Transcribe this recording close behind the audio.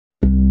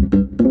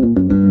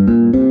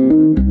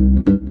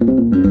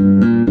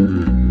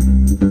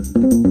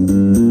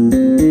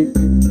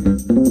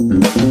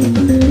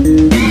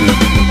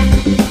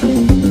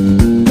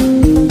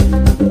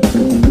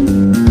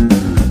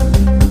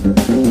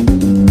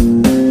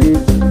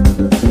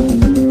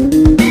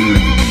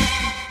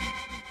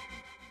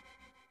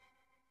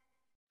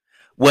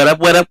What up,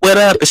 what up, what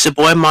up? It's your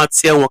boy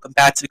Montiel. Welcome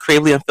back to the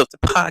Creatively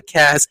Unfiltered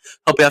podcast.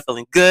 Hope y'all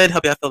feeling good.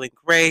 Hope y'all feeling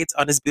great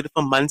on this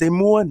beautiful Monday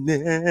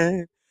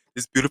morning.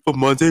 This beautiful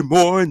Monday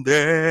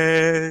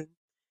morning.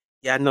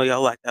 Yeah, I know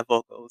y'all like that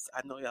vocals.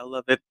 I know y'all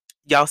love it.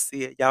 Y'all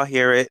see it. Y'all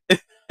hear it.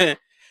 I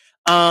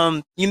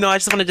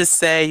just want to just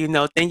say,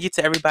 thank you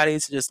to everybody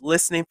who's just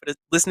listening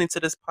to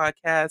this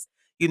podcast.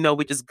 We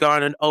just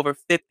garnered over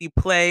 50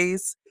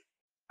 plays.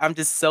 I'm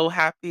just so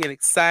happy and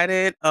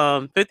excited.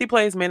 50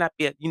 plays may not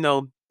be,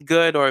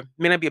 good or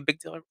may not be a big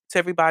deal to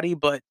everybody,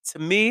 but to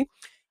me,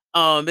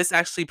 it's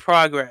actually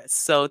progress.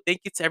 So thank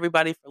you to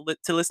everybody for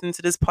to listening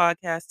to this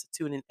podcast, to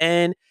tuning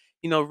in,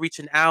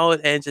 reaching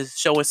out and just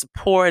showing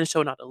support and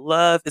showing out the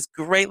love. It's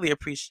greatly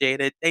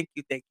appreciated. Thank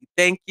you, thank you,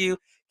 thank you.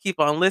 Keep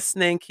on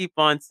listening, keep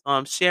on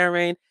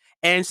sharing,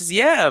 and just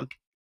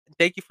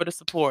thank you for the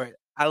support.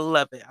 I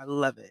love it. I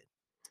love it.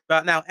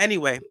 But now,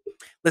 anyway,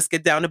 let's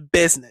get down to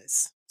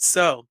business.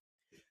 So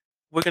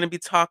we're going to be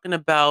talking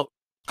about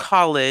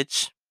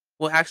college.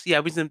 Well, actually,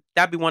 yeah,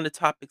 that'd be one of the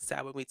topics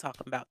that we're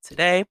talking about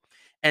today.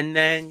 And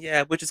then,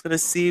 yeah, we're just going to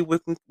see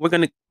what we're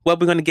going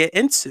to get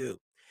into.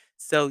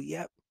 So,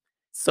 yep.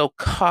 So,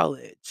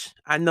 college.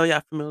 I know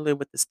y'all familiar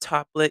with this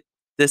topic.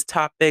 This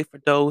topic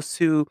for those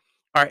who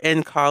are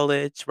in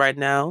college right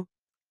now,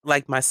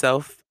 like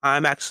myself.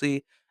 I'm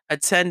actually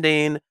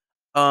attending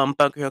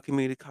Bunker Hill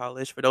Community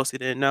College. For those who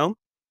didn't know.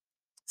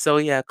 So,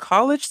 yeah,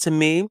 college to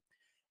me,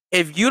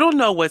 if you don't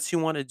know what you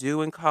want to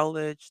do in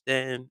college,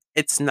 then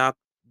it's not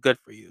good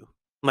for you.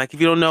 Like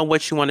if you don't know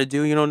what you want to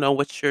do, you don't know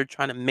what you're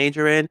trying to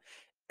major in,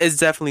 it's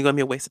definitely going to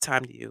be a waste of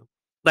time to you.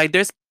 Like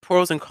there's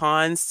pros and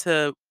cons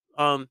to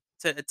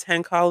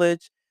attend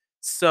college.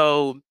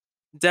 So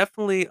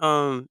definitely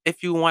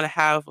if you want to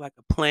have like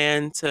a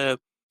plan to,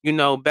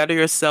 better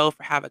yourself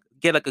or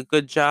get like a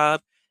good job,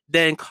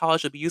 then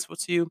college will be useful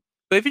to you.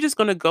 But if you're just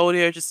gonna go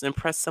there just to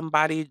impress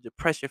somebody, to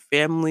impress your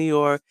family,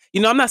 or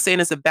I'm not saying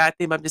it's a bad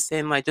thing, but I'm just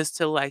saying like just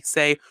to like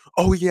say,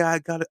 oh yeah,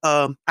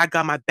 I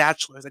got my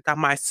bachelor's, I got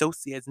my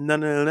associates,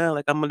 no.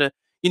 Like I'm gonna,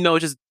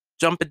 just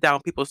jump it down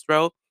people's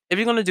throat. If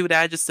you're gonna do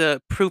that just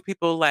to prove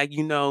people like,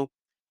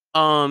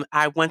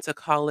 I went to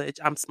college,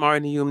 I'm smarter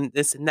than you, and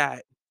this and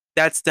that,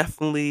 that's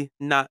definitely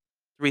not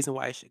the reason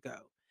why I should go.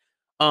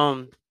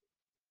 Um,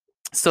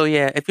 so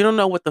yeah, if you don't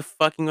know what the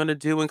fuck you're gonna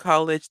do in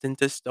college, then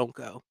just don't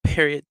go.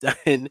 Period.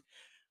 Done.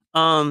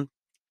 Um,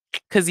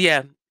 Cause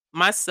yeah,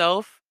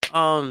 myself,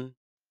 I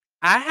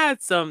had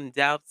some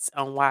doubts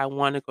on why I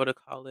want to go to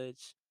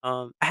college.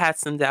 I had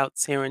some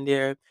doubts here and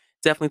there.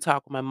 Definitely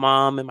talked with my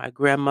mom and my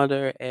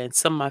grandmother and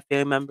some of my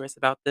family members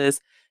about this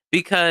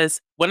because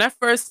when I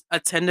first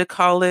attended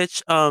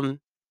college,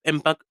 when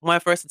I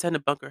first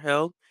attended Bunker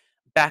Hill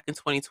back in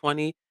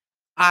 2020,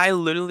 I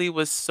literally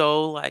was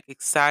so like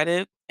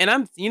excited, and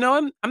I'm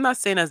not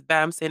saying that's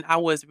bad. I'm saying I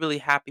was really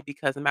happy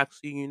because I'm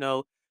actually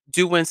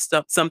doing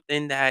stuff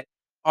something that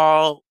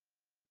all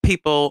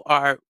people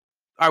are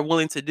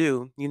willing to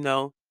do,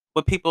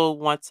 what people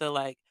want to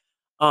like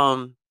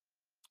um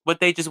what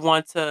they just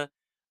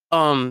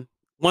um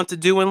want to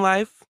do in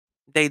life.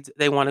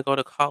 They want to go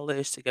to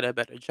college to get a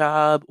better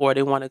job, or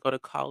they want to go to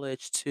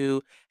college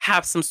to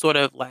have some sort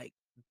of like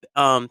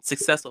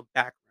successful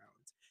background.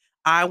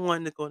 I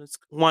wanted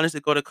to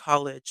go to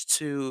college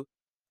to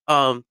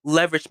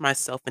leverage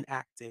myself in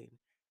acting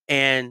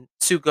and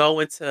to go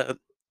into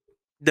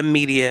the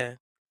media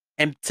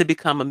and to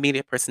become a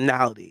media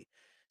personality.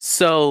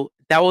 So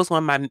that was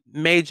one of my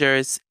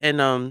majors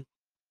and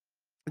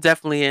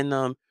definitely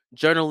in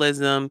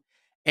journalism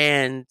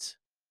and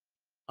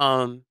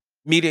um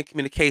media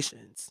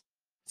communications.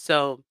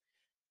 So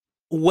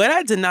what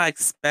I did not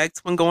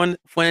expect when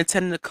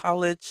attending the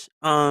college,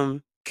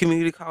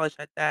 community college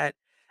like that,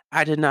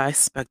 I did not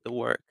expect the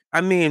work.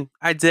 I mean,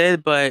 I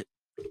did, but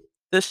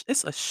it's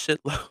a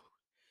shitload.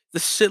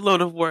 It's a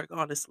shitload of work,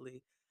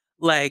 honestly.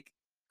 Like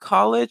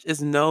college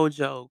is no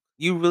joke.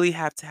 You really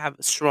have to have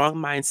a strong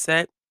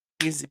mindset.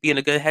 You need to be in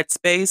a good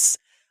headspace.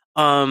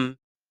 Um,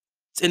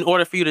 in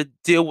order for you to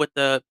deal with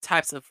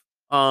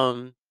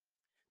um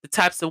the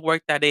types of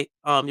work that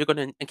you're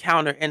going to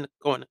encounter in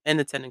going and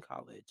attending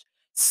college.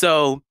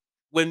 So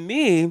with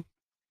me,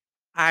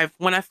 I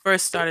when I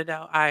first started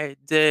out, I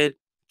did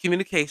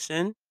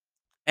communication,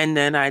 and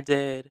then I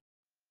did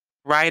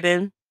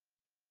writing,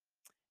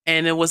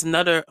 and it was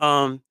another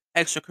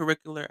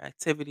extracurricular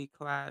activity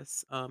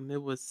class.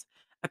 It was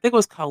I think it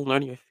was called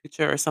Learn Your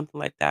Future or something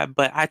like that.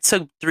 But I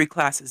took three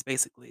classes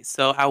basically,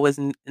 so I was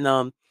in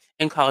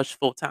college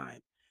full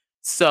time.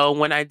 So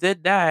when I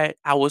did that,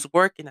 I was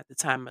working at the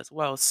time as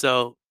well.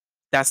 So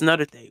that's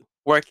another thing,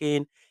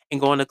 working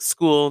and going to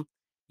school.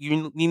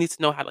 You need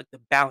to know how like to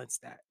balance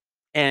that,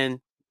 and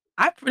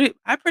I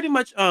pretty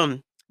much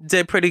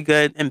did pretty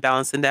good in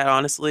balancing that,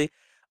 honestly.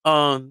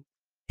 Um,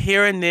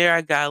 Here and there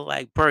I got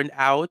like burned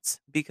out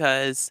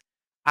because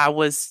I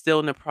was still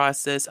in the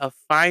process of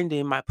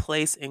finding my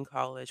place in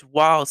college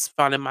whilst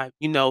finding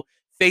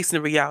facing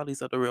the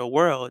realities of the real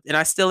world. And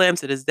I still am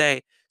to this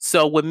day.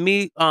 So with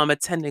me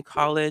attending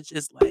college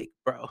is like,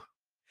 bro,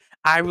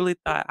 I really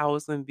thought I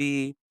was gonna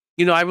be,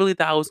 I really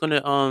thought I was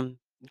gonna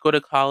go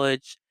to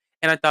college,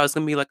 and I thought it was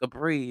gonna be like a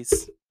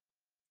breeze.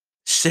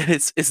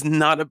 Shit, it's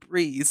not a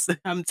breeze.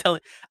 I'm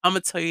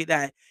gonna tell you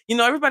that.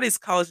 Everybody's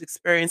college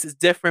experience is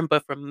different,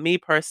 but for me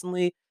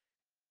personally,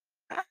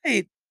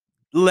 I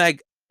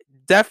like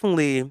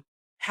definitely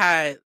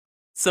had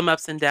some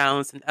ups and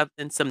downs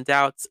and some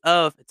doubts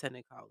of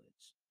attending college.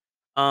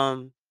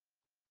 Um,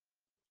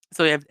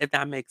 so if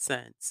that makes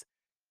sense,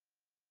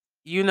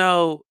 you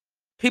know,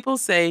 people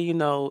say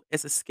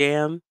it's a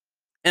scam,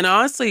 and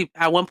honestly,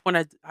 at one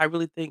point, I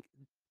really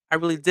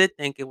did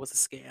think it was a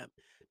scam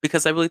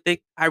because I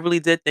really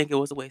did think it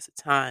was a waste of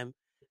time.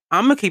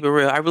 I'm gonna keep it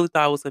real. I really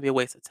thought it was gonna be a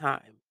waste of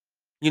time.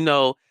 You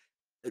know,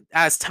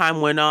 as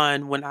time went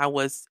on, when I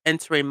was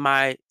entering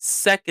my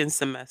second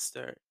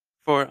semester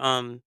for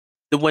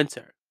the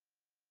winter,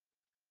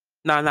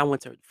 no, not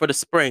winter, for the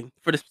spring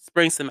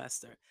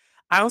semester,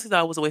 I honestly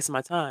thought it was a waste of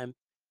my time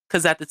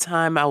because at the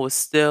time I was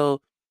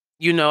still,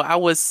 I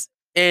was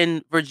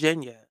in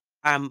Virginia.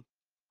 I'm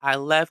I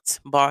left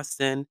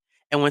Boston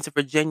and went to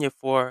Virginia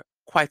for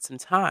quite some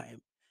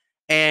time,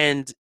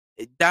 and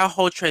that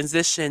whole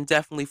transition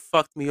definitely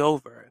fucked me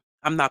over.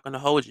 I'm not gonna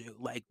hold you.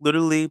 Like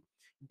literally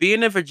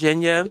being in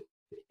Virginia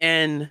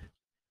in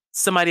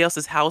somebody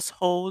else's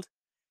household,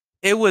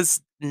 it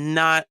was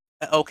not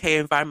an okay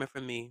environment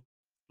for me.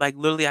 Like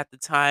literally at the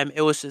time,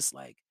 it was just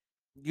like,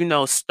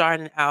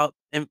 starting out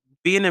and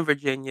being in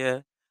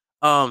Virginia,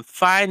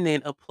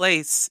 finding a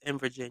place in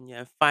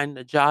Virginia, finding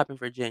a job in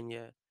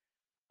Virginia.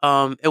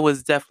 It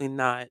was definitely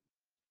not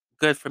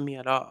good for me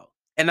at all.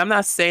 And I'm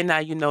not saying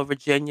that,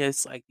 Virginia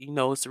is like,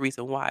 it's the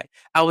reason why.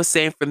 I was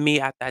saying for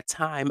me at that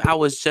time, I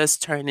was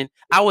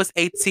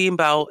 18,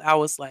 but I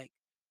was like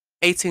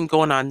 18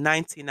 going on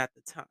 19 at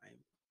the time.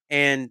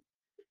 And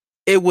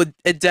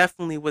it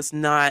definitely was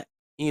not,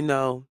 you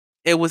know,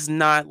 it was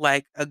not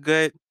like a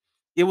good,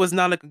 it was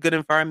not like a good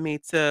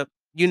environment to,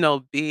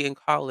 be in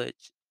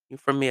college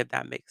for me, if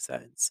that makes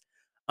sense.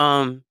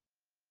 Um,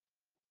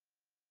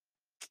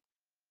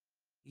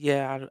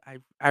 yeah,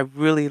 I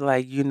really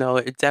like,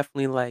 it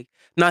definitely like,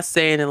 not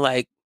saying it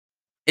like,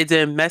 it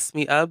didn't mess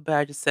me up, but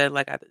I just said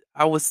like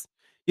I was,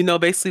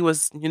 basically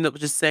was,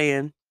 just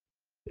saying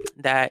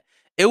that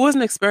it was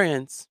an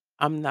experience.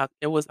 I'm not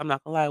gonna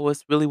lie,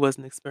 really was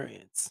an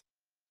experience.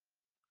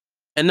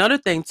 Another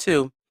thing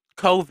too,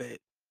 COVID.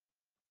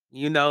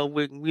 We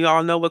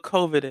all know what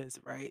COVID is,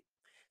 right?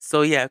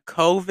 So yeah,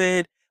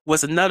 COVID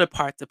was another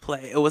part to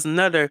play. It was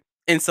another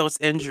insult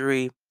to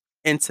injury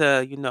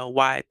into,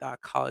 why I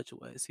thought college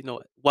was a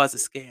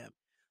scam.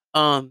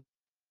 Um,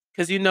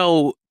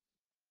 because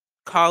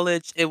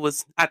college, it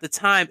was at the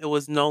time it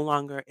was no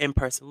longer in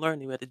person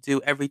learning. We had to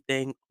do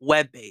everything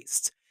web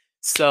based.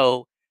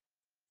 So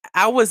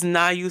I was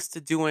not used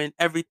to doing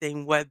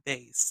everything web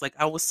based. Like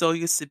I was so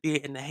used to being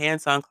in the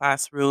hands on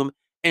classroom,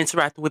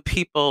 interacting with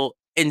people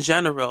in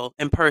general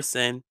in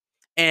person,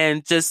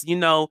 and just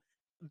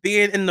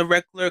being in the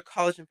regular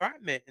college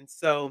environment. And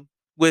so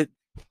with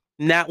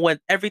now when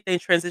everything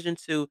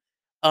transitioned to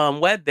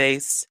web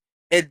based,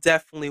 it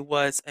definitely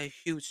was a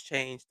huge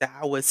change that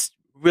I was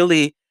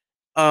really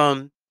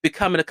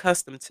becoming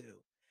accustomed to.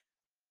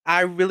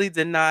 I really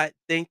did not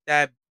think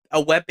that a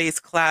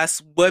web-based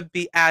class would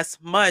be as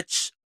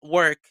much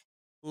work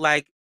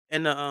like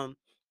in a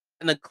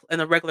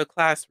regular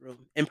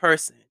classroom in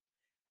person.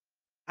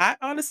 I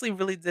honestly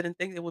really didn't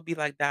think it would be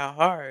like that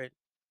hard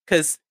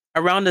cuz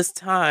around this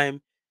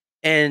time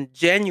in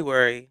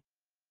January,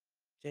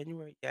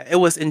 yeah, it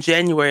was in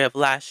January of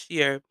last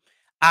year,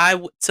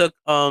 took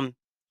hold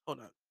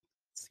on,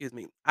 excuse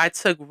me. I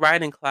took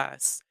writing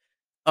class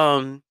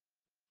um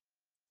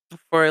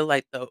for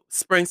like the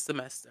spring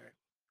semester.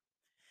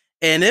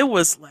 And it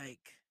was like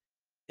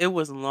it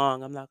was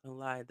long, I'm not gonna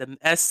lie. Them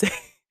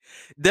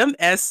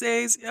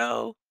essays,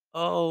 yo,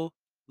 oh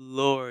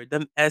Lord,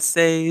 them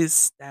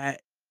essays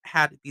that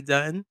had to be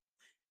done.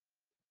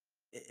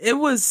 It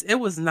was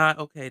not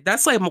okay.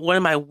 That's like one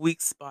of my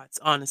weak spots,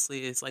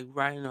 honestly, is like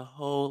writing a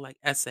whole like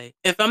essay.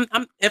 If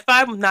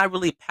I'm not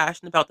really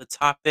passionate about the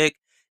topic,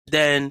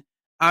 then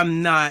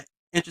I'm not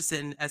interested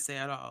in the essay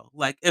at all.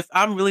 Like if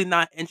I'm really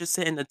not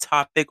interested in the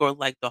topic or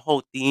like the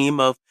whole theme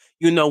of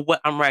what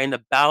I'm writing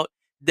about,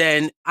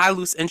 then I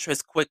lose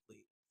interest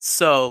quickly.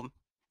 So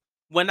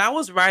when I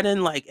was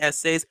writing like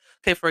essays,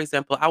 okay, for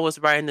example, I was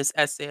writing this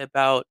essay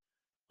about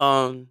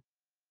um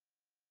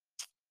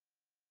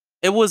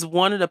it was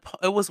one of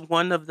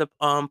the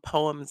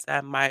poems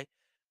that my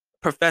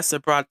professor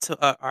brought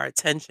to our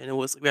attention. It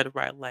was we had to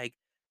write like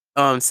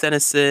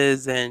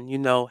sentences and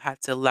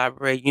had to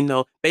elaborate.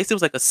 Basically it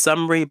was like a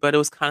summary, but it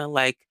was kind of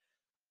like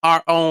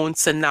our own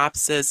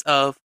synopsis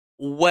of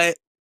what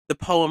the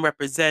poem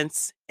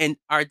represents in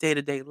our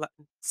day-to-day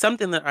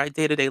something in our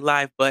day-to-day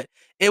life, but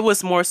it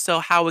was more so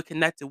how it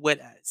connected with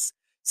us.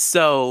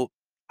 So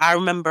I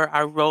remember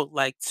I wrote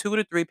like 2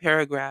 to 3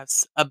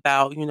 paragraphs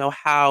about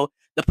how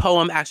the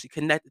poem actually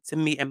connected to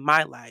me in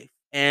my life,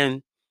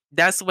 and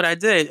that's what I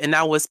did, and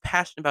I was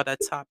passionate about that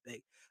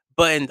topic.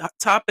 But in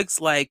topics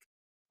like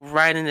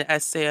writing an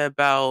essay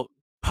about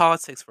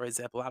politics, for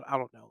example, I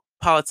don't know,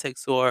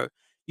 politics, or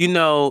you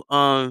know,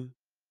 um,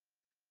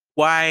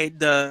 why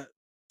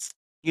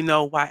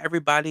why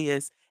everybody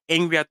is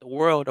angry at the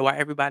world, or why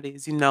everybody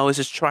is, is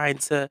just trying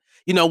to,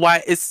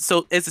 why it's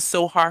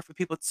so hard for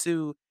people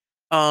to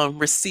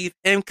receive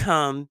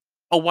income,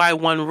 or why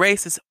one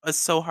race is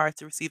so hard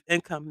to receive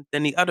income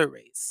than the other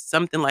race.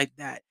 Something like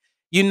that.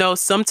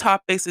 Some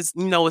topics is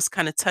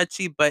kind of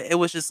touchy, but it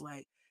was just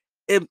like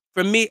it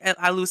for me.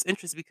 I lose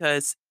interest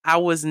because I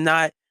was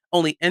not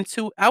only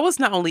into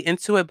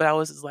it, but I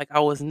was just like I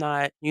was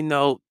not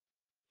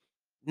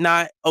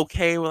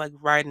okay with like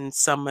writing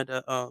some of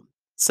the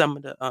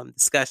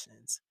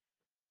discussions.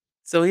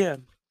 So yeah,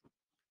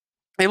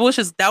 that was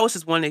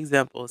just one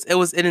example.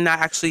 It did not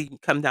actually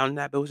come down to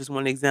that, but it was just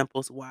one of the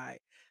examples why.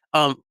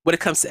 When it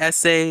comes to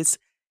essays,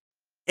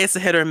 it's a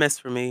hit or miss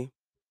for me.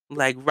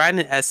 Like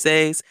writing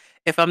essays,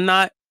 if I'm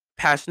not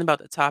passionate about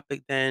the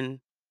topic, then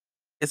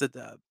it's a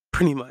dub,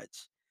 pretty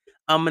much.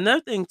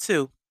 Another thing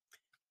too,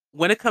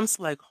 when it comes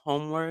to like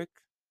homework,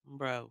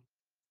 bro,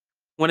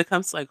 when it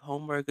comes to like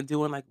homework and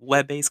doing like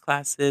web-based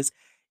classes,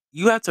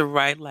 you have to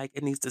write like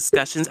in these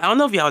discussions. I don't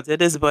know if y'all did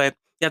this, but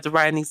you have to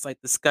write in these like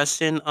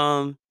discussion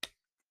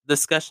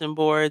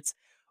boards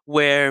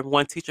where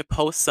one teacher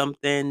posts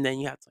something, then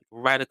you have to like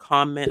write a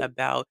comment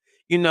about,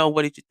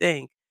 what did you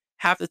think?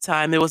 Half the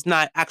time it was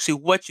not actually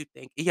what you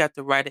think. You have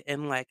to write it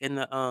in like in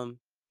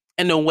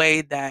a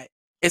way that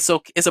it's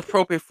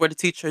appropriate for the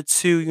teacher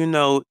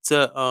to,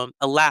 to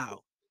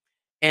allow.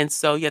 And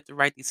so you have to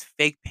write these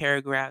fake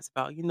paragraphs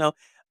about,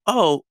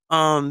 oh,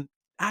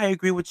 I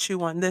agree with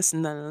you on this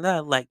and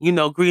that, like,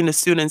 greeting the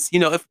students.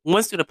 If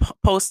one student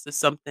posted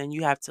something,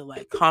 you have to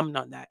like comment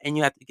on that, and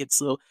you have to get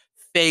this little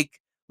fake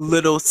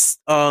little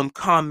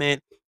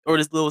comment or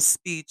this little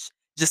speech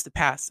just to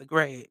pass the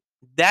grade.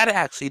 That I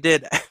actually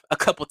did a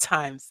couple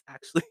times.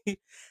 Actually,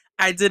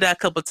 I did that a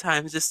couple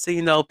times just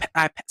so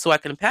so I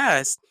can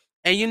pass.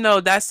 And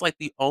that's like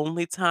the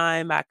only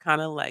time I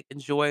kind of like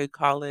enjoy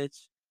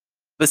college,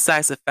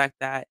 besides the fact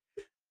that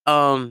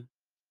um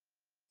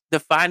the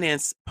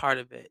finance part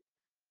of it,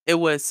 it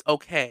was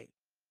okay.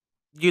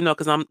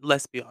 Because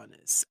let's be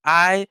honest,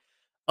 I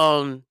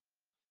um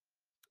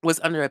was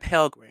under a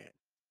Pell Grant,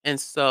 and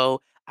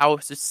so I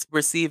was just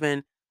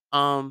receiving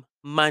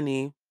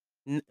money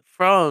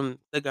from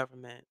the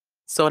government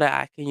so that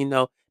I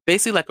can,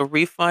 basically like a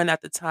refund.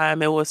 At the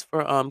time it was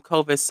for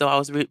COVID, so I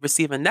was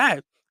receiving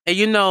that. And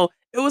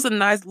it was a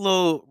nice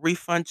little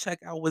refund check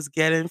I was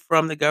getting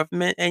from the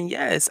government, and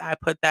yes, I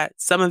put that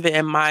some of it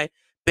in my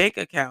bank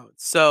account.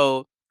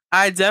 So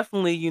I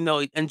definitely,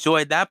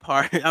 enjoyed that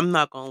part. I'm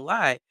not gonna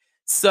lie.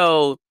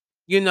 So,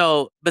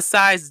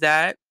 besides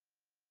that,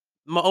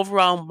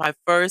 my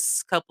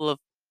first couple of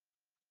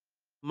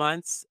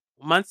months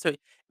or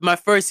my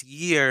first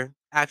year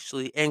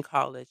actually in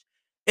college,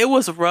 it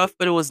was rough,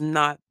 but it was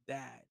not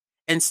bad.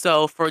 And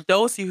so for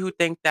those of you who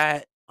think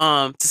that,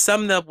 to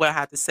sum up what I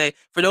have to say,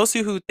 for those of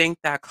you who think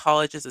that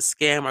college is a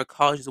scam or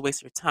college is a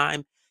waste of your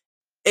time,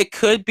 it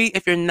could be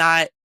if you're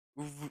not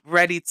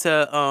ready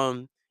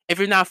to if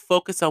you're not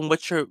focused on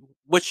what you're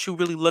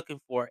really looking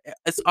for.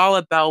 It's all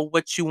about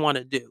what you want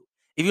to do.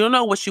 If you don't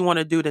know what you want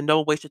to do, then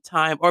don't waste your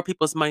time or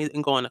people's money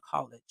and going to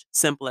college.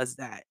 Simple as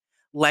that.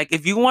 Like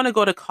if you want to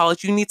go to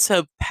college, you need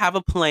to have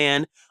a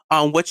plan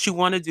on what you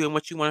want to do and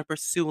what you want to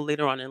pursue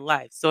later on in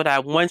life, so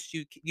that once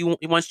you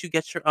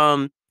get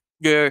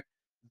your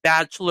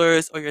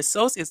bachelor's or your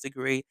associate's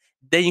degree,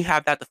 then you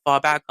have that to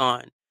fall back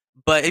on.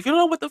 But if you don't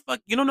know what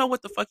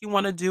the fuck you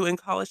want to do in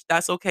college,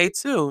 that's okay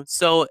too.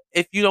 So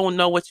if you don't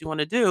know what you want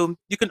to do,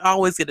 you can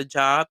always get a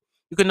job.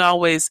 You can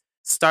always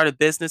start a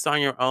business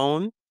on your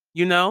own.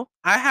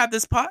 I have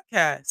this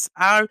podcast.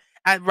 As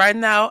of right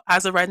now, I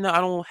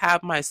don't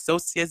have my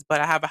associates,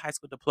 but I have a high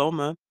school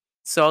diploma.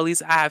 So at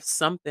least I have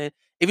something.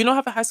 If you don't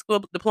have a high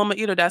school diploma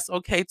either, that's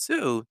okay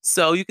too.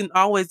 So you can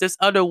always there's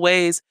other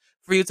ways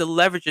for you to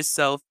leverage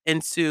yourself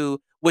into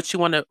what you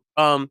want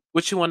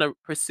to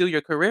pursue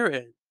your career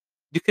in.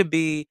 You could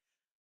be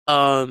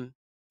an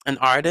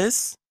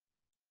artist,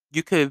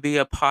 you could be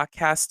a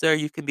podcaster,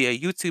 you can be a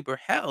YouTuber.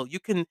 Hell, you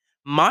can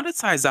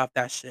monetize off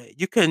that shit.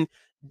 You can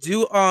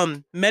do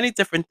many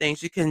different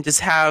things. You can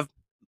just have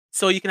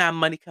so you can have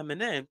money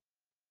coming in,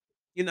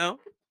 you know?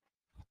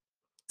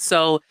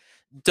 So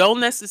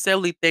don't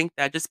necessarily think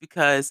that just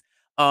because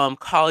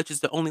college is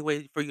the only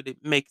way for you to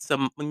make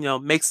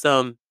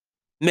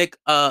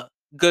a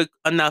good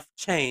enough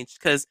change,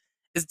 because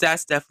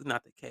that's definitely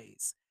not the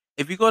case.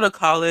 If you go to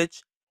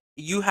college,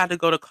 you had to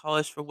go to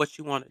college for what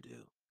you want to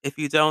do. If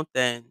you don't,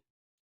 then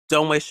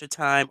don't waste your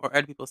time or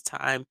other people's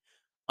time,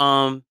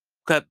 um,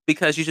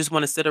 because you just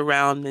want to sit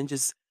around and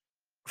just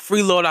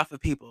freeload off of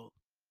people,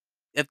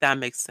 if that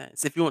makes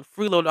sense. If you want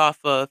freeload off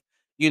of,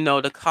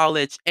 the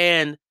college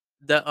and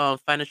the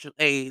financial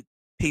aid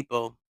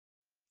people,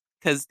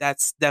 because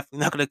that's definitely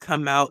not going to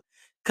come out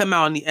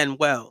in the end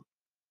well,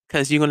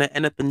 because you're going to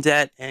end up in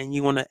debt and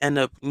you want to end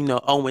up,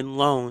 owing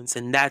loans,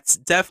 and that's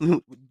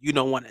definitely you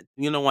don't want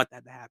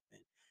that to happen.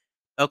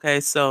 Okay,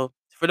 so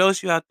for those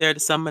of you out there, to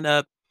sum it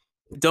up,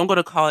 don't go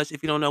to college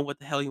if you don't know what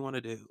the hell you want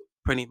to do,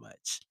 pretty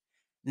much.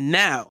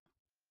 Now,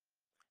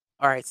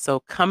 all right,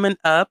 so coming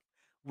up,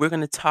 We're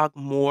going to talk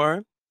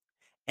more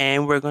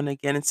and we're going to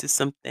get into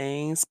some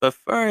things. But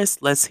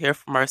first, let's hear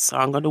from our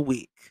song of the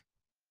week.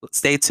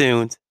 Stay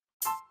tuned.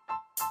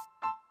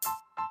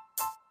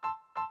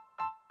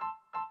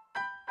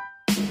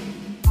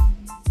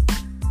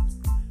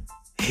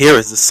 Here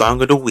is the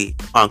song of the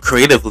week on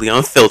Creatively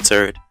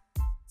Unfiltered.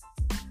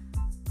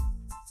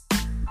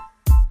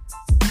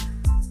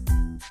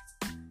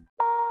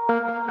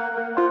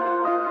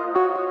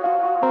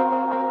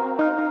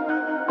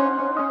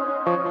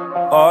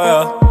 Oh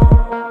yeah,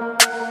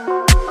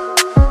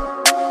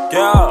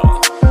 yeah.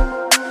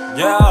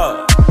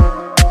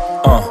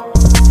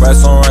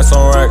 Racks on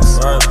racks.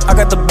 I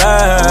got the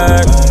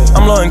bag,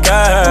 I'm loading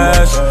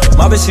cash.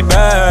 My bitch she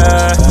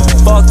bad.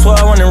 Fuck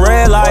 12 on the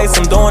red lights,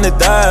 I'm doing the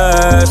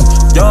dash.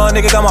 Young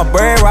nigga got my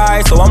bread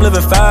right, so I'm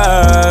living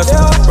fast.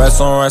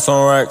 Racks on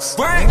racks.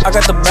 I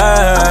got the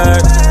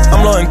bag,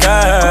 I'm loading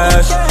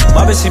cash.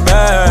 My bitch she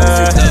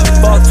bad.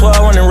 Fuck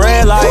 12 on the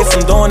red lights,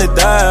 I'm doing the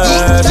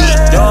dash.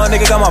 Young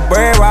nigga got my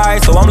bread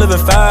right, so I'm living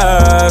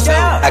fast.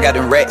 I got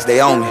them racks, they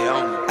on me.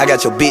 I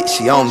got your bitch,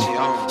 she on me.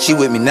 She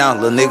with me now,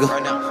 little nigga.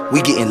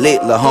 We getting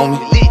lit, little homie.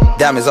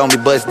 Diamonds on me,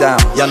 bust down.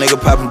 Young nigga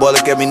poppin', boy,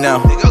 look at me now.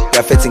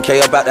 Got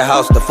 15K up out the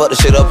house, to fuck the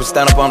shit up and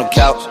stand up on the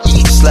couch.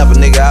 Slap a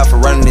nigga out for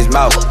running his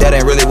mouth, that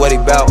ain't really what he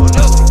bout.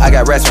 I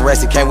got rats and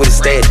rats, he came with a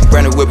stash.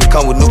 Brand new whip, it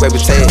come with new baby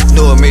tag.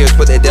 New Amirs,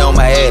 put that down on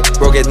my head.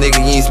 Broke ass nigga,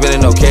 you ain't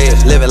spending no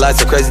cash. Living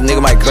life so crazy, nigga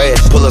might crash.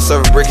 Pull up,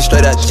 serving bricky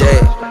straight out the jag.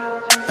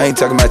 I ain't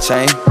talking about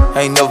chain,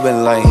 I ain't never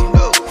been lame.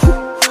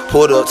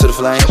 Pulled up to the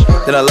flame,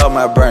 then I lost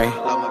my brain.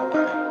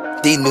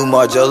 These new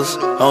Margellas,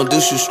 I don't do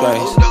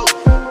shoestrings.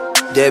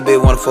 That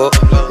bitch wanna fuck,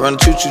 run a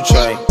choo-choo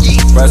train.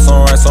 Racks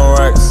on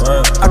racks.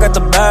 I got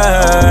the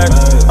bag,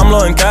 I'm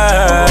loading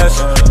cash.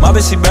 My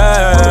bitch she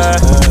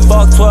bad.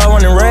 Fuck 12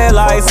 on the red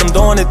lights, I'm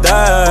doing the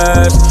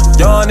dash.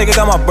 Young nigga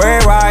got my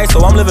bread right,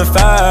 so I'm living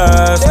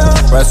fast.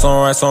 Racks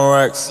on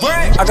racks.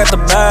 I got the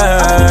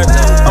bag,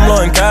 I'm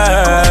loading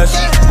cash.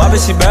 My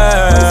bitch she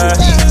bad.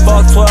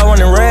 Fuck 12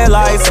 on the red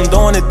lights, I'm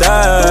doing the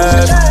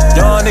dash.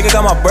 Young nigga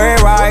got my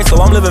bread right,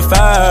 so I'm living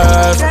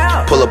fast.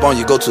 Pull up on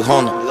you, go to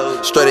Honda.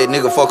 Straight that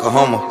nigga, fuck a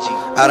homo.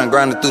 I done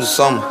grinded through the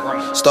summer.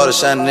 Started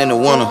shining in the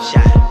winter.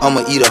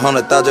 I'ma eat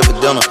 100,000 for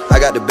dinner. I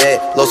got the bag,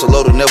 loads of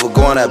loader, never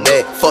going out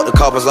back. Fuck the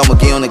coppers, I'ma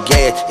get on the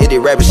gas. Hit that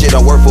rapping shit,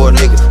 don't work for a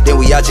nigga.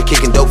 Then we out here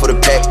kicking dope for the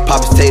pack.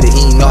 Poppy's Tater,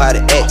 he ain't know how to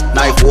act.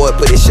 Knife ward,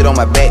 put this shit on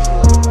my back.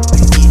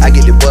 I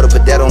get the butter,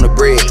 put that on the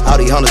bread. All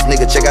these hunters,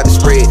 nigga, check out the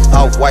spread.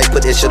 Off-white,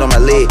 put that shit on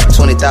my leg.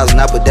 20,000,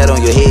 I put that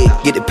on your head.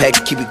 Get the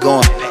pack and keep it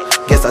going.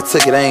 Guess I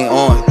took it, I ain't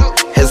on.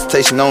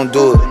 Hesitation, don't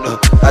do it.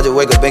 I just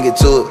wake up and get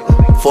to it.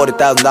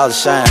 $40,000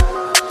 shine.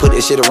 Put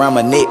that shit around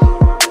my neck.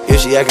 If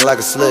she acting like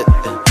a slut,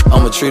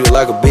 I'ma treat her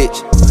like a bitch.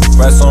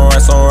 Racks on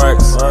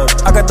racks.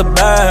 I got the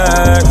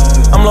bag,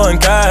 I'm loading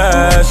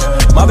cash.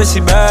 My bitch she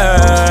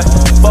bad.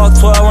 Fuck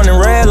 12 on the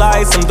red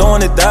lights, I'm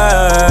doing the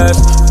dash.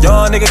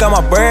 Young nigga got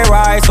my bread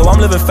right, so I'm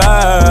living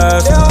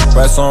fast.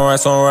 Racks on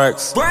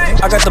racks.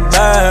 I got the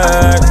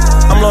bag,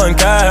 I'm loading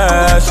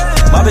cash.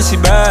 My bitch she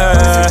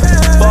bad.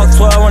 Fuck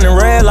 12 on the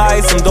red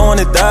lights, I'm doing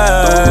the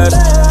dash.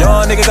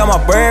 Young nigga got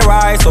my bread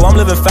right, so I'm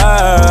living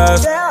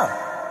fast.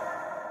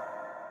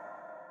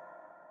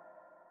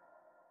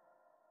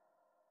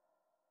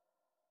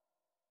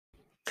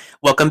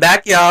 Welcome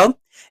back, y'all.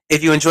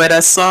 If you enjoyed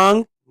that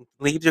song,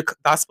 leave your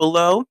thoughts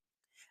below.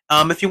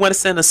 If you want to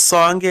send a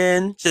song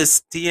in,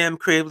 just DM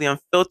Creatively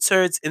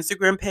Unfiltered's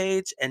Instagram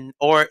page, and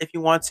or if you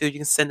want to, you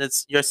can send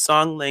us your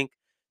song link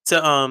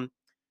to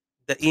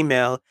the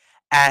email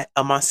at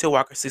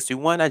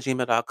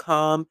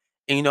monsieurwalker631@gmail.com.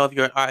 And if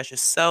you're an artist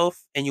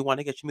yourself and you want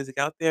to get your music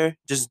out there,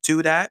 just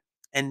do that,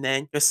 and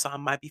then your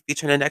song might be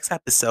featured in the next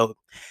episode.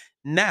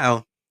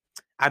 Now,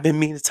 I've been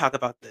meaning to talk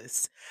about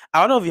this. I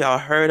don't know if y'all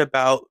heard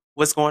about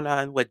what's going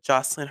on with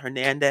Jocelyn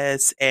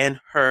Hernandez and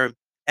her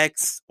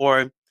ex,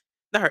 or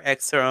not her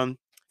ex, her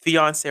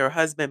fiance or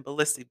husband,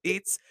 Ballistic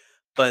Beats.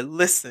 But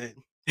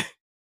listen,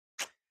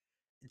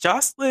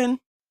 Jocelyn's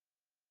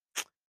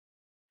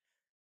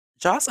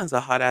a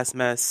hot ass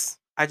mess.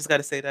 I just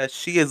gotta say that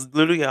she is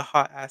literally a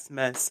hot ass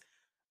mess.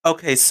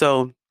 Okay,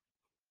 so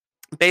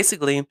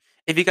basically,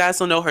 if you guys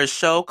don't know her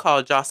show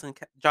called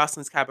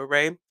Jocelyn's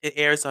Cabaret, it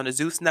airs on the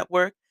Zeus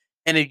Network,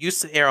 and it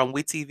used to air on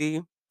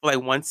WeTV for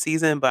like one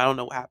season, but I don't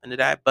know what happened to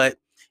that. But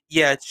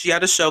yeah, she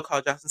had a show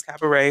called Jocelyn's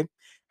Cabaret.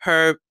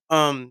 Her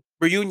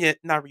reunion,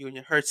 not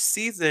reunion, her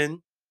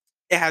season,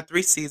 it had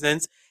 3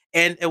 seasons,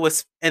 and it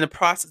was in the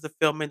process of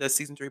filming the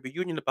season 3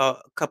 reunion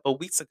about a couple of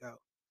weeks ago.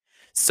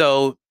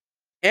 So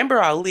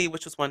Amber Ali,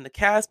 which was one of the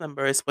cast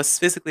members, was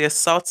physically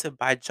assaulted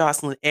by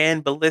Jocelyn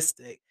and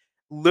Ballistic.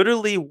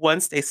 Literally,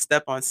 once they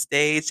stepped on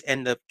stage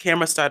and the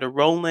camera started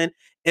rolling,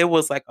 it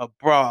was like a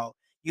brawl.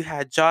 You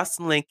had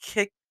Jocelyn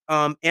kick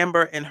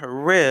Amber in her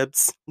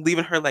ribs,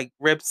 leaving her like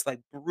ribs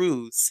like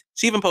bruised.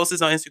 She even posted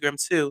this on Instagram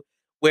too,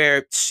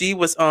 where she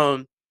was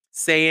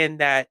saying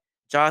that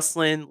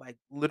Jocelyn like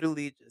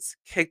literally just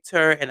kicked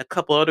her, and a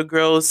couple other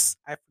girls,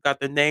 I forgot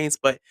their names,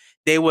 but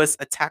they was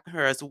attacking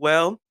her as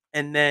well.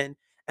 And then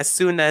as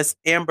soon as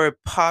Amber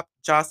popped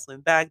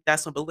Jocelyn back,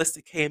 that's when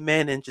Ballista came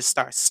in and just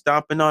started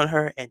stomping on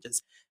her and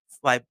just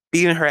like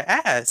beating her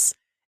ass.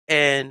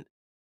 And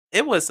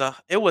it was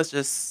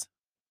just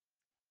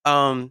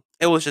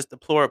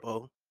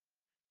deplorable.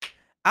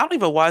 I don't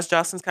even watch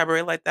Jocelyn's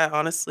Cabaret like that,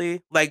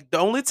 honestly. Like the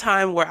only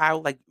time where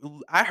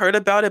I heard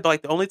about it, but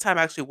like the only time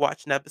I actually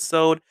watched an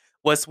episode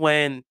was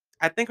when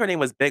I think her name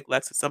was Big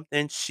Lex or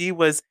something. She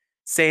was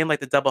saying like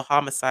the double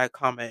homicide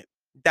comment.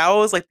 That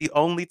was like the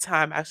only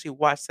time I actually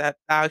watched that.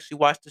 I actually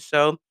watched the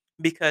show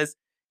because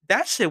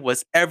that shit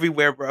was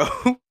everywhere, bro.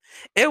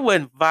 It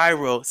went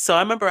viral. So I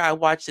remember I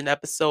watched an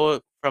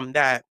episode from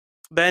that.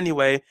 But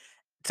anyway,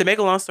 to make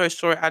a long story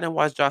short, I didn't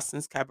watch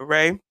Jocelyn's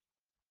Cabaret,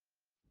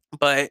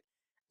 but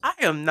I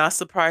am not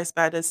surprised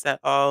by this at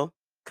all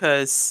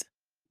because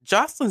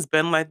Jocelyn's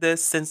been like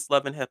this since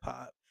Love and Hip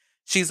Hop.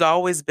 She's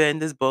always been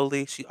this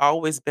bully. She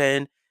always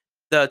been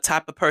the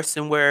type of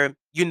person where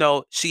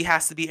she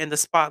has to be in the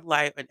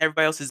spotlight and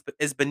everybody else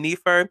is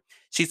beneath her.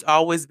 She's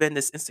always been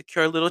this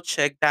insecure little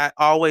chick that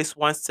always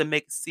wants to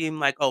make it seem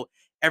like, oh,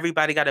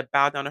 everybody got to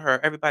bow down to her.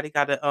 Everybody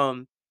got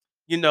to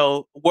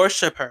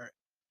worship her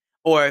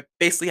or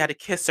basically had to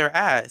kiss her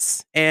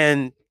ass.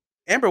 And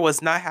Amber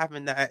was not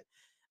having that.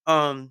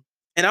 Um,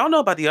 and I don't know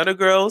about the other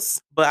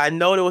girls, but I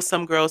know there was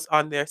some girls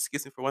on there.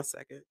 Excuse me for 1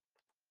 second.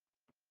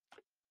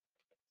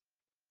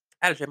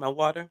 I had to drink my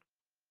water.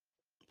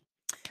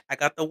 I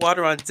got the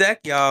water on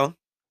deck, y'all.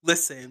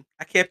 Listen,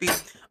 I can't be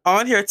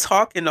on here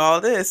talking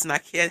all this and I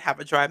can't have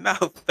a dry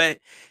mouth. But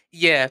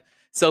yeah,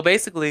 so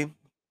basically,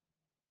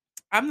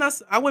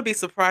 I would be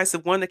surprised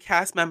if one of the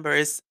cast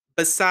members,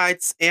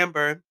 besides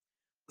Amber,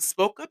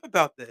 spoke up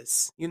about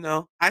this.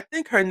 I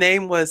think her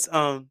name was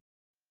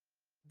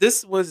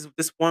this was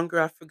this one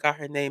girl, I forgot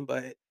her name,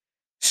 but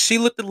she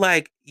looked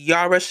like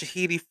Yara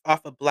Shahidi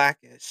off of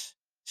Blackish.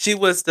 She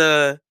was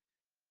the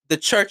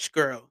church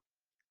girl.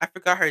 I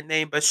forgot her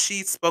name, but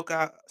she spoke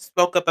up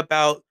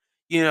about,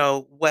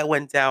 what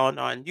went down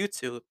on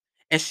YouTube.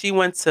 And she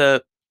went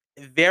to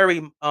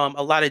very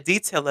a lot of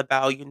detail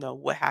about,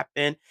 what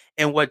happened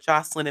and what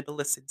Jocelyn and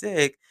Melissa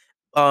did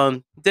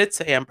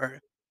to Amber.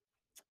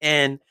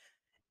 And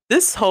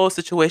this whole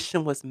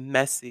situation was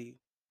messy.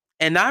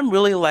 And I'm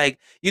really like,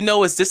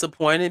 it's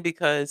disappointing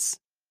because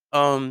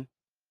um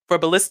for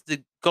Ballista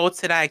to go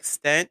to that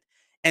extent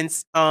and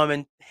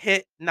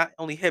hit, not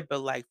only hit, but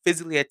like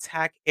physically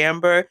attack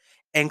Amber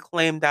and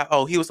claim that,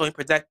 oh, he was only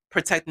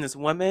protecting this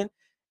woman,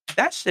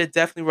 that shit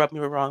definitely rubbed me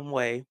the wrong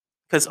way.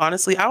 Because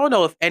honestly, I don't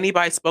know if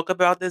anybody spoke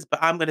about this, but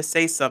I'm gonna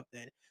say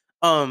something.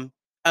 Um,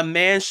 a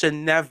man should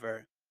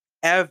never,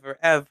 ever,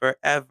 ever,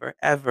 ever,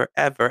 ever,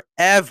 ever,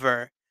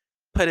 ever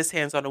put his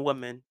hands on a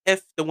woman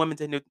if the woman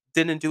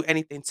didn't do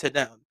anything to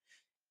them.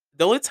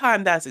 The only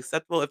time that's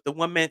acceptable if the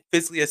woman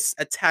physically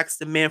attacks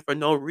the man for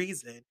no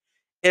reason.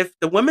 If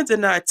the woman did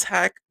not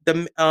attack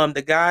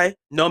the guy,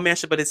 no man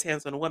should put his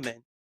hands on a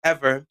woman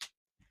ever.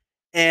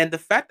 And the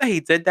fact that he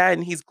did that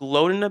and he's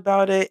gloating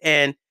about it,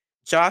 and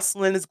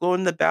Jocelyn is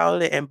gloating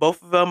about it, and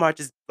both of them are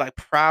just like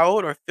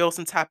proud or feel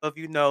some type of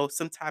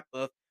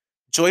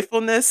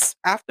joyfulness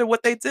after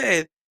what they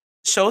did,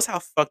 shows how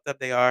fucked up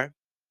they are.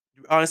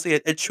 Honestly,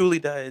 it truly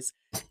does.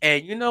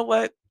 And you know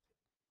what?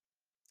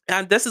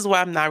 And this is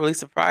why I'm not really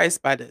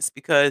surprised by this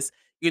because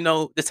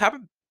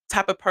the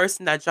type of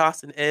person that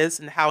Jocelyn is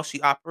and how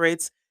she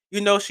operates.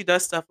 She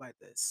does stuff like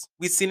this.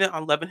 We've seen it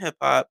on Love and Hip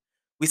Hop.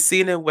 We've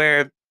seen it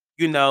where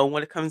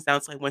when it comes down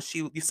to like when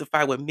she used to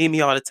fight with Mimi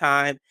all the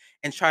time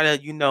and try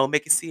to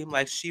make it seem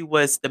like she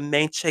was the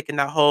main chick in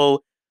that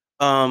whole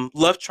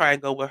love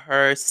triangle with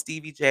her,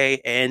 Stevie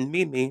J, and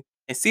Mimi.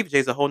 And Stevie J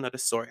is a whole nother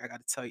story. I got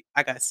to tell you,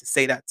 I got to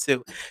say that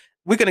too.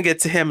 We're gonna get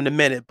to him in a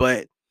minute,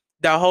 but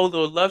that whole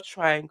little love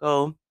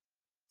triangle,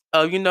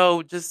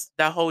 just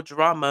that whole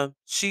drama,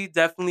 she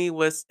definitely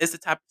is the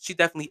type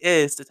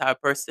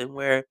of person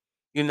where,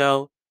 you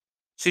know,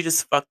 she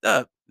just fucked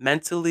up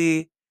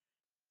mentally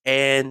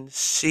and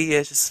she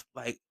is just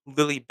like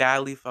really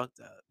badly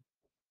fucked up.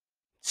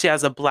 She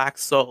has a black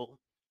soul.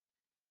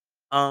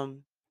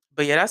 Um,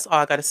 but yeah, that's all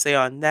I gotta say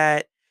on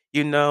that.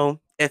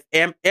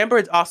 If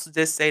Amber also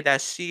did say that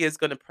she is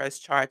gonna press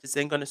charges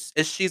and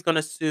she's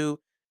gonna sue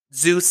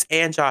Zeus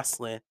and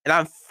Jocelyn, and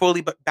I'm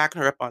fully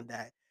backing her up on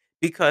that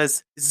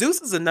because Zeus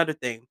is another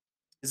thing.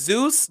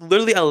 Zeus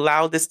literally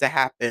allowed this to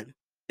happen.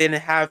 They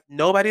didn't have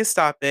nobody to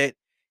stop it.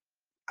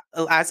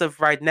 As of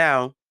right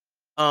now,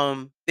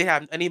 they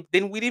have any.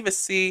 Then we didn't even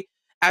see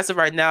as of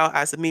right now,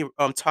 as of me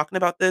talking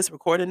about this,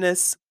 recording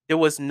this. There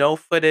was no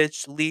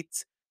footage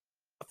leaked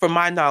from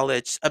my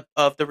knowledge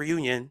of the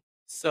reunion.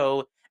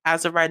 So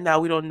as of right now,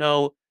 we don't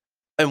know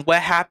and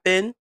what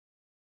happened.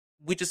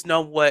 We just know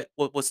what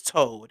was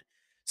told.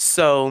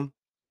 So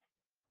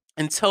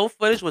until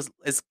footage was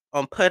is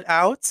put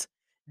out,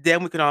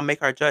 then we can all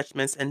make our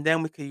judgments, and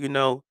then we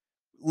can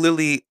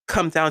literally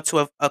come down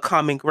to a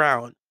common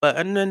ground. But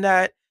other than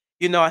that,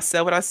 I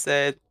said what I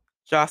said.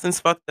 Jocelyn's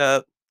fucked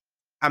up.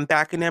 I'm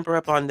backing Amber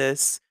up on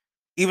this.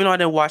 Even though I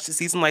didn't watch the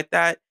season like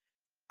that,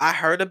 I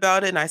heard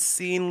about it and I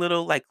seen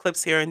little like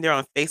clips here and there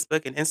on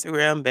Facebook and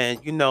Instagram, and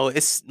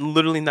it's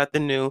literally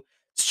nothing new.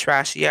 It's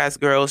trashy ass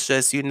girls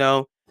just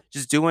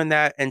just doing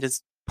that and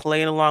just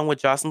playing along with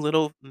Jocelyn's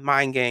little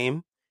mind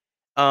game.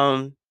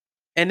 Um,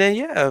 and then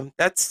yeah,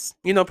 that's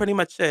pretty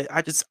much it.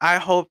 I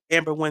hope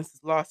Amber wins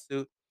this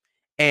lawsuit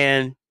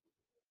and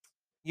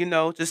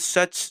just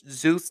shuts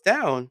Zeus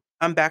down.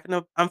 I'm backing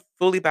up. I'm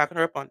fully backing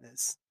her up on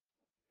this.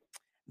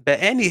 But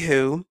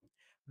anywho,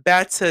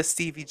 back to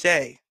Stevie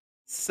J.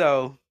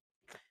 So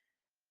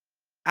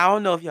I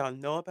don't know if y'all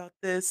know about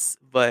this,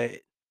 but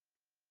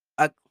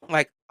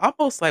like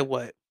almost like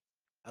what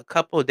a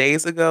couple of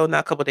days ago, not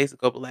a couple of days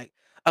ago, but like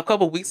a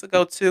couple of weeks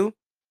ago too.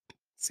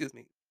 Excuse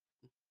me.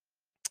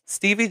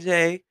 Stevie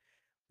J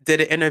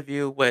did an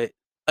interview with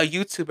a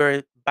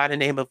YouTuber by the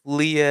name of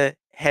Leah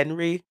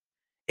Henry,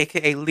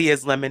 aka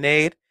Leah's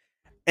Lemonade,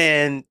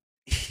 and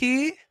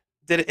he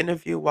did an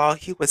interview while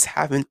he was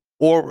having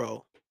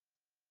oral.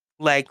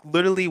 Like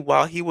literally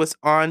while he was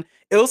on,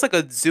 it was like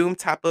a Zoom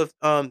type of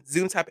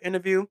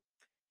interview.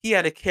 He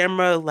had a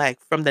camera like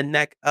from the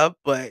neck up,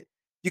 but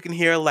you can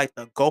hear like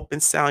the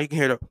gulping sound. You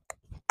can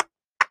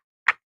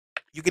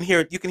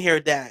hear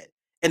that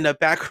in the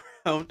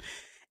background,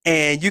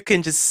 and you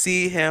can just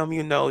see him,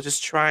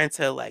 just trying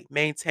to like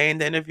maintain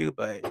the interview,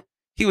 but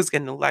he was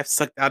getting the life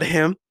sucked out of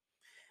him.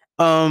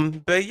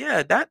 But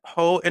yeah, that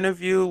whole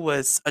interview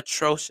was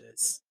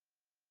atrocious.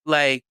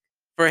 Like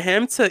for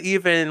him to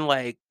even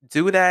like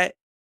do that,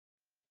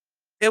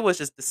 it was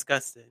just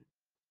disgusting.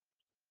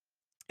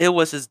 It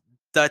was just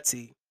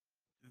dirty,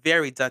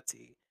 very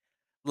dirty.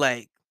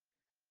 Like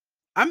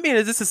I mean,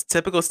 this is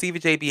typical Stevie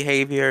J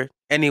behavior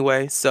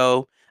anyway,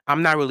 so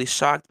I'm not really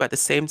shocked. But at the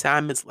same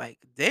time, it's like,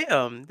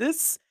 damn,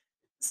 this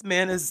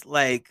man is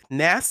like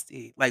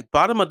nasty, like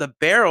bottom of the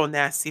barrel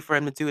nasty for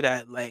him to do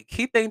that. Like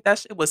he think that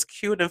shit was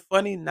cute and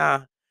funny,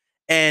 nah.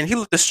 And he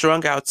looked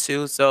strung out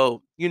too,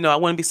 so I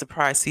wouldn't be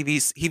surprised if he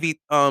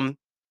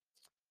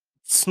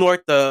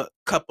snort the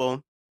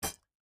couple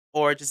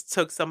or just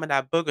took some of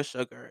that booger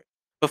sugar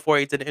before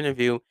he did the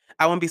interview.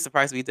 I wouldn't be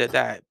surprised if he did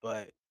that,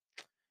 but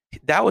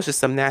that was just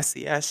some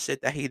nasty ass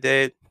shit that he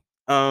did.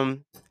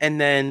 And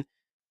then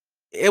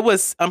it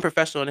was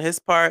unprofessional on his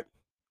part.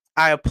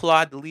 I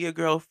applaud the Leah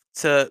girl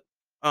to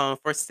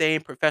for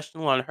staying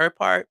professional on her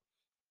part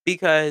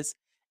because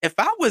if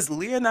I was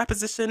Leah in that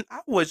position, I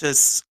would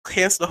just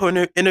cancel the whole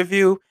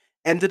interview,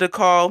 ended the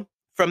call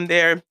from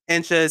there,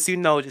 and just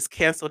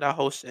cancel that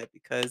whole shit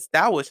because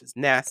that was just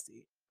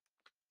nasty.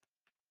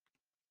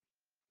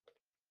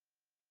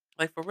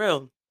 Like for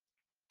real.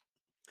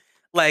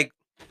 Like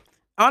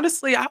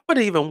honestly, I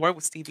wouldn't even work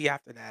with Stevie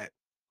after that.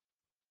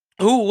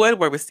 Who would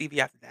work with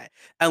Stevie after that?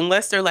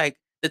 Unless they're like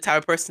the type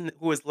of person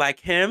who is like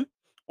him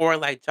or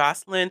like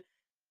Jocelyn.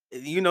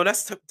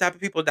 That's the type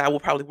of people that will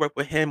probably work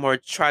with him or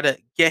try to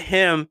get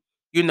him,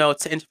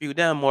 to interview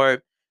them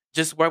or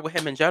just work with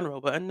him in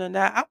general. But other than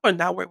that, I would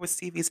not work with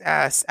Stevie's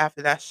ass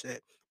after that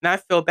shit. And I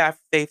feel bad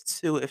for Faith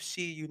too if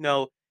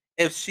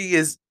if she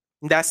is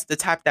that's the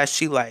type that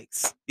she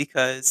likes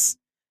because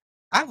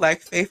I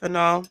like Faith and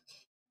all,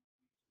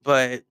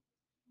 but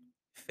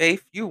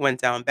Faith, you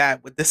went down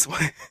bad with this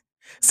one.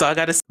 So I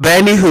gotta.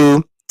 But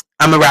anywho,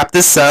 I'm gonna wrap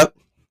this up.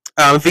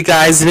 If you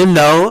guys didn't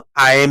know,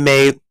 I am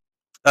a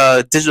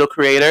digital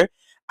creator.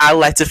 I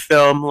like to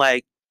film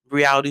like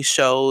reality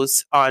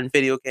shows on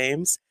video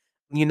games,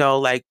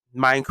 like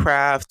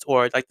Minecraft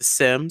or like The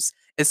Sims.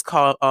 It's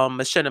called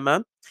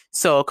Machinima.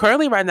 So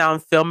currently, right now, I'm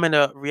filming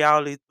a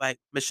reality like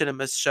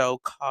Machinima show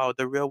called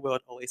The Real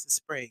World Oasis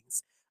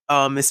Springs.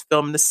 It's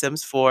filmed in The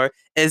Sims 4.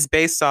 It's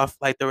based off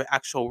like the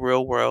actual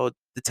real world,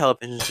 the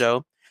television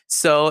show.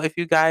 So if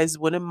you guys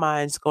wouldn't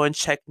mind, just go and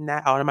checking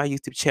that out on my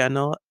YouTube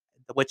channel,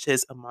 which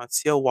is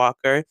Amancio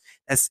Walker.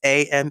 That's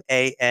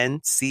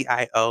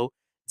AMANCIOWALKER.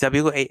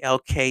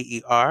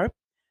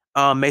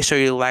 Make sure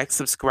you like,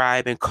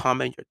 subscribe, and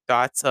comment your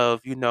thoughts of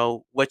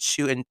what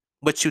you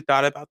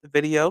thought about the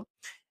video,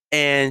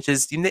 and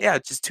just yeah,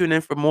 just tune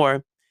in for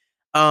more.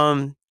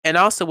 And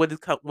also with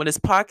this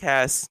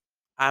podcast,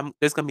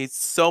 there's gonna be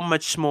so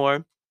much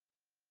more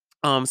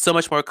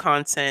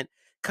content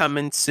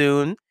coming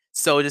soon.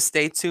 So just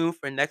stay tuned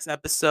for next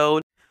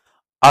episode.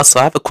 Also,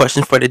 I have a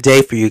question for the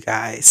day for you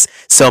guys.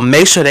 So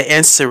make sure to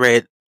answer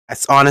it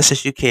as honest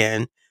as you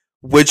can.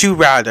 Would you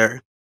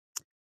rather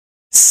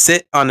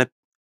sit on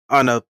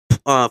a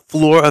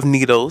floor of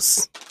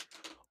needles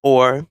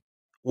or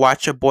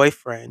watch your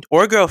boyfriend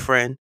or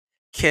girlfriend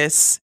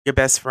kiss your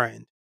best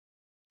friend?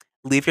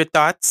 Leave your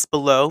thoughts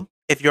below.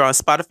 If you're on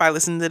Spotify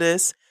listening to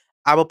this,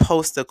 I will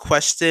post a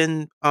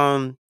question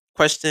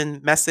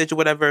message or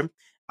whatever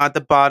at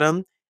the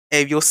bottom.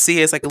 If you'll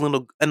see it's like a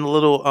little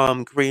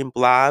green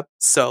blob.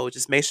 So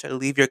just make sure to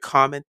leave your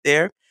comment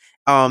there.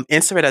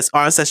 Answer it as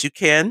honest as you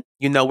can.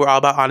 We're all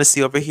about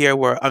honesty over here.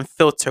 We're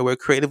unfiltered. We're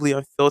creatively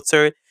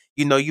unfiltered.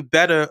 You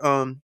better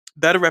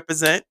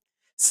represent.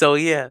 So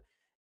yeah,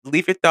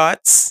 leave your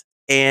thoughts.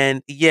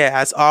 And yeah,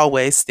 as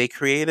always, stay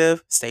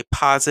creative, stay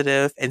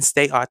positive, and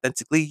stay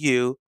authentically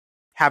you.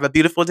 Have a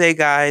beautiful day,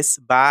 guys.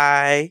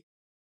 Bye.